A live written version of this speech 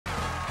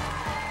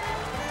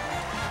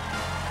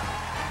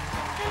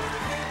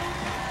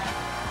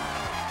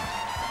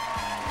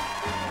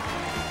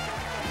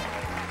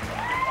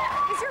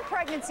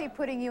pregnancy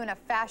putting you in a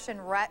fashion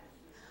rut?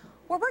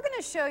 Well, we're going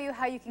to show you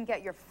how you can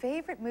get your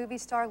favorite movie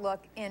star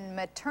look in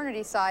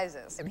maternity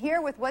sizes. And here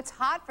with what's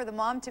hot for the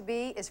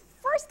mom-to-be is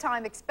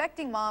first-time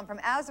expecting mom from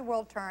As the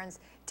World Turns,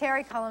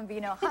 Terri Conn. Hi,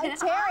 Terri.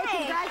 Hi.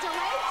 Congratulations.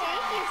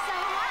 Thank you so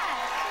much.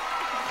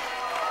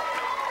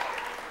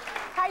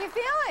 How are you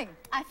feeling?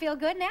 I feel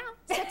good now.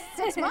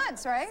 Six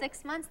months, right?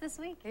 6 months this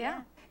week.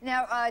 Yeah.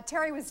 Now,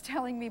 Terri was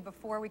telling me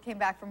before we came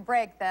back from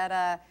break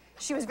that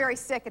she was very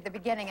sick at the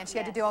beginning and she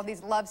had to do all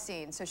these love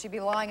scenes. So she'd be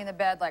lying in the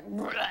bed like,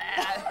 which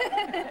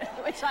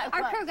I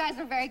Our crew guys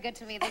were very good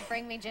to me. They'd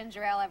bring me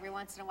ginger ale every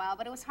once in a while,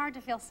 but it was hard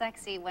to feel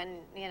sexy when,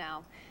 you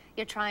know,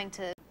 you're trying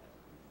to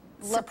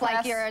look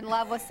like you're in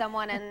love with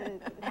someone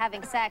and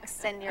having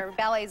sex and your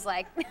belly's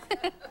like...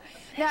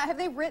 Now, have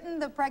they written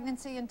the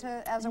pregnancy into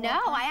As a World No,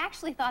 Turns? I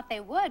actually thought they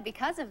would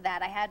because of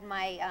that. I had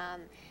my,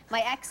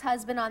 my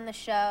ex-husband on the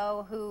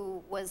show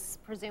who was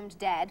presumed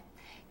dead,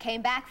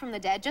 came back from the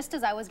dead just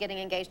as I was getting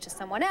engaged to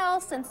someone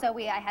else, and so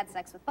I had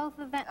sex with both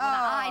of them. Well,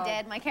 not I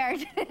did, my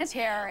character did.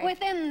 Terri.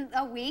 Within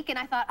a week, and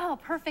I thought, oh,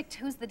 perfect,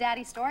 who's the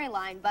daddy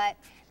storyline? But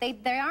they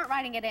aren't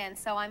writing it in,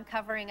 so I'm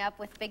covering up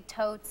with big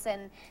totes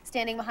and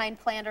standing behind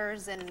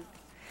planters and,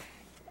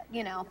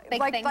 you know,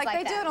 big things like that.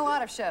 Like they do in a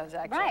lot of shows,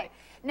 actually. Right.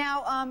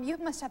 Now, you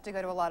must have to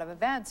go to a lot of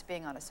events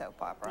being on a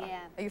soap opera. Yeah.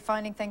 Are you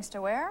finding things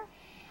to wear?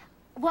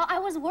 Well, I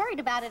was worried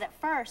about it at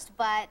first,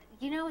 but,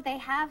 you know, they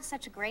have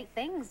such great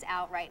things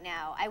out right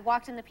now. I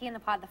walked in the Pea in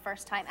the Pod the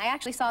first time. I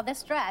actually saw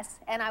this dress,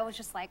 and I was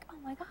just like, oh,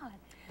 my God.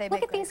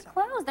 Look at these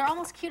clothes. They're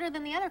almost cuter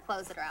than the other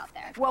clothes that are out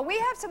there. Well, we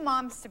have some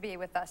moms-to-be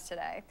with us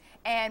today,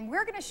 and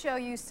we're going to show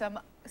you some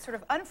sort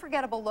of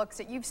unforgettable looks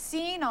that you've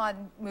seen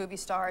on movie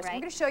stars. Right.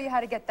 We're going to show you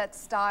how to get that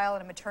style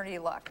and a maternity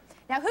look.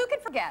 Now, who can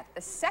forget the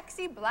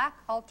sexy black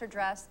halter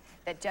dress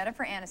that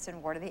Jennifer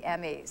Aniston wore to the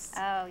Emmys?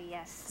 Oh,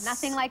 yes.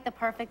 Nothing like the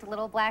perfect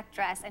little black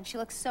dress, and she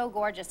looks so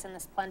gorgeous in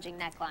this plunging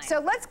neckline.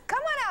 So let's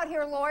come on out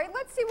here, Lori.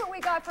 Let's see what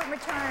we got for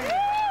maternity.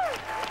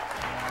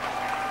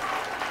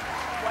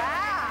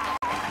 Wow.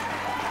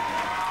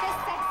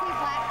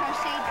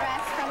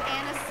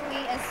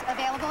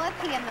 Available at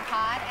Pea in the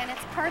Pod, and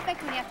it's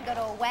perfect when you have to go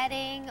to a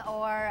wedding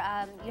or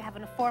you have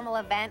a formal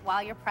event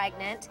while you're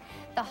pregnant.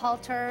 The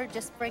halter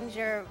just brings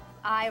your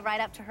eye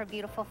right up to her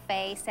beautiful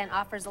face and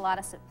offers a lot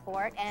of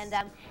support. And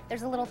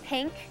there's a little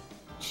pink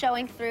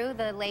showing through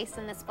the lace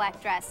in this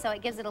black dress, so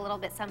it gives it a little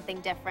bit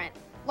something different.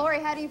 Lori,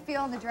 how do you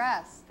feel in the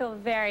dress? Feel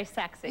very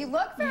sexy. You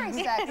look very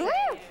sexy.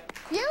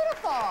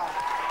 Beautiful.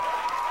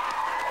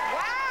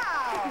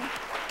 Wow.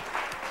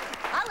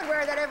 I would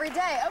wear that every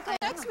day. Okay,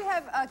 next we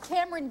have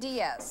Cameron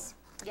Diaz.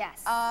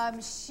 Yes.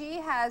 She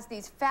has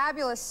these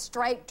fabulous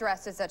striped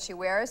dresses that she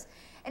wears.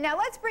 And now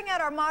let's bring out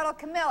our model,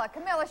 Camilla.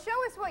 Camilla,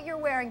 show us what you're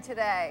wearing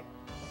today.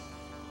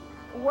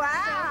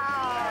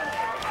 Wow.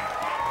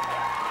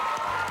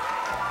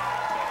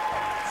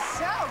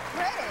 So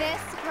pretty.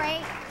 This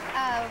great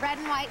red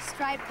and white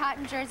striped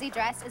cotton jersey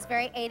dress is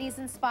very 80s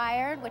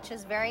inspired, which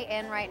is very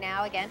in right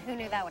now. Again, who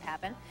knew that would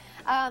happen?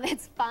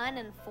 It's fun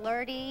and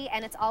flirty,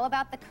 and it's all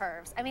about the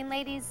curves. I mean,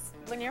 ladies,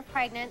 when you're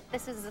pregnant,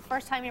 this is the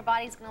first time your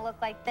body's going to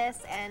look like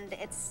this, and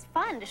it's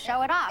fun to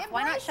show it off.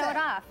 Why not show it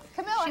off?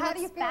 Camilla, how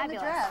do you feel in the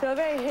dress? Feel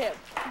very hip.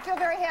 You feel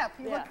very hip.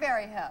 You look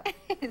very hip.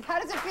 How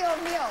does it feel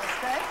in heels?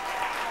 Good?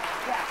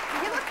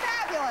 Yeah. You look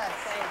fabulous.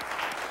 Thanks.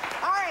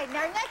 All right,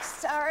 now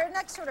our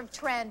next sort of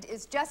trend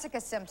is Jessica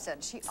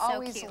Simpson. She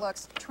always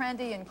looks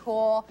trendy and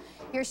cool.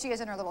 Here she is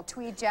in her little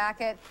tweed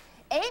jacket.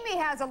 Amy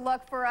has a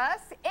look for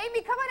us.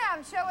 Amy, come on out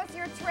and show us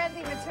your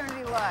trendy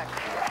maternity look.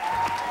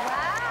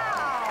 Wow.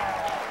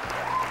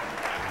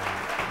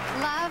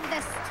 Love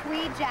this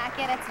tweed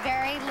jacket. It's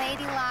very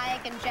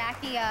ladylike and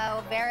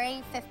Jackie-O,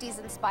 very 50s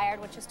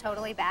inspired, which is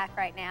totally back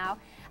right now.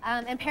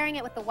 And pairing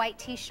it with the white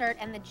t-shirt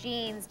and the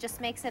jeans just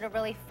makes it a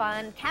really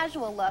fun,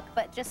 casual look,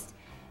 but just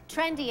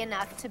trendy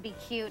enough to be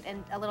cute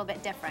and a little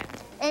bit different.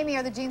 Amy,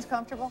 are the jeans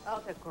comfortable?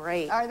 Oh, they're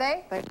great. Are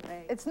they? They're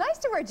great. It's nice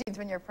to wear jeans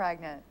when you're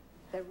pregnant.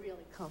 They're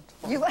really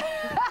comfortable.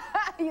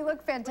 You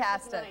look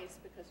fantastic. Which is nice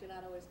because you're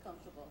not always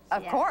comfortable.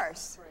 Of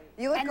course.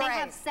 You look great. And they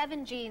have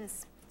 7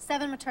 jeans,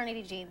 7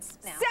 maternity jeans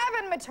now.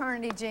 7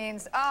 maternity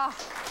jeans. Oh,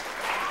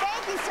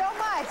 thank you so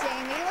much,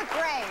 Amy. You look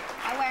great.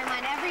 I wear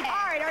mine every day.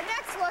 All right, our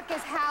next look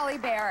is Halle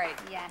Berry.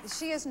 Yes.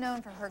 She is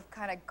known for her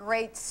kind of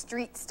great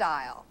street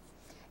style.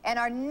 And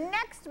our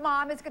next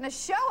mom is going to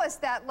show us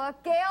that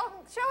look. Gail,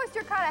 show us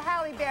your kind of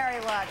Halle Berry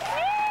look.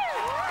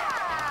 Wow!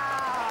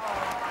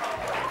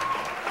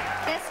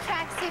 This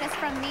tracksuit is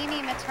from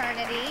Mimi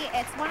Maternity.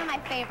 It's one of my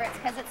favorites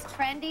because it's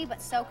trendy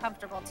but so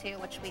comfortable too,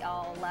 which we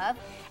all love.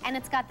 And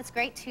it's got this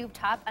great tube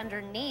top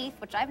underneath,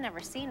 which I've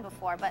never seen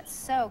before, but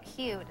so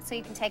cute. So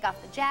you can take off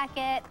the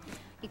jacket,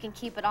 you can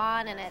keep it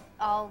on, and it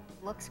all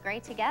looks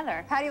great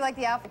together. How do you like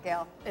the outfit,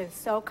 Gail? It's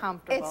so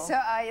comfortable. It's so,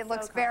 it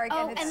looks very good.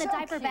 Oh, and the so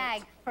diaper cute.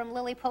 bag from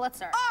Lily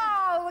Pulitzer.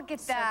 Oh, look at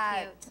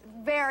that. So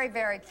cute. Very,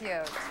 very cute.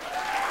 Love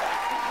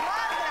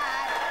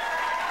that.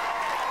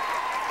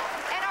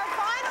 And our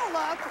final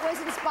look was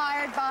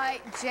inspired by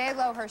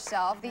J-Lo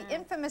herself, the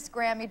infamous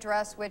Grammy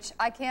dress, which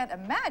I can't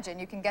imagine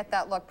you can get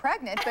that look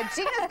pregnant, but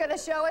Gina's going to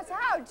show us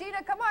how.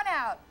 Gina, come on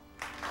out.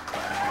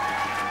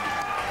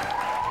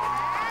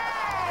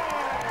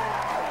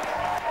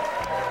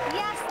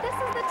 Yes, this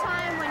is the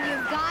time when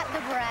you've got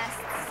the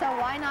breasts, so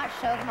why not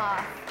show them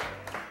off?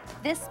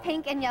 This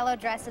pink and yellow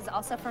dress is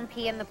also from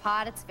Pea in the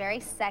Pod. It's very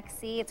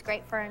sexy. It's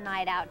great for a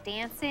night out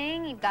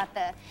dancing. You've got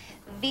the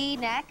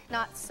V-neck,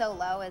 not so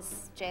low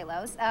as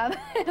J-Lo's,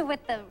 with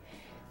the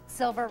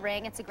silver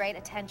ring. It's a great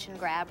attention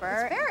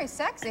grabber. It's very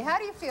sexy. How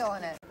do you feel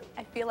in it?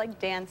 I feel like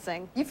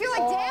dancing. You feel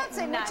like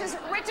dancing, night.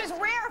 which is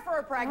rare for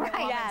a pregnant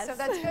woman. Yes. So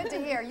that's good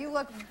to hear. You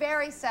look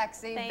very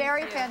sexy, Thank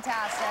very you.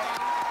 fantastic.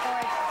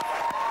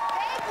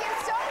 Thank you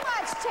so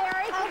much,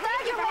 Terri.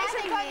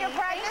 Congratulations on your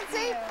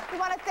pregnancy. We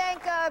want to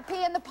thank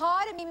Pea in the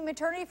Pod and Mimi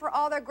Maternity for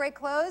all their great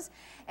clothes.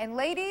 And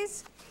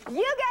ladies,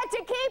 you get to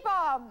keep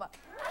them.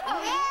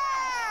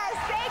 Yes,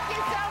 thank you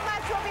so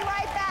much. We'll be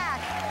right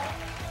back.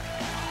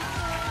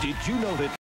 Did you know that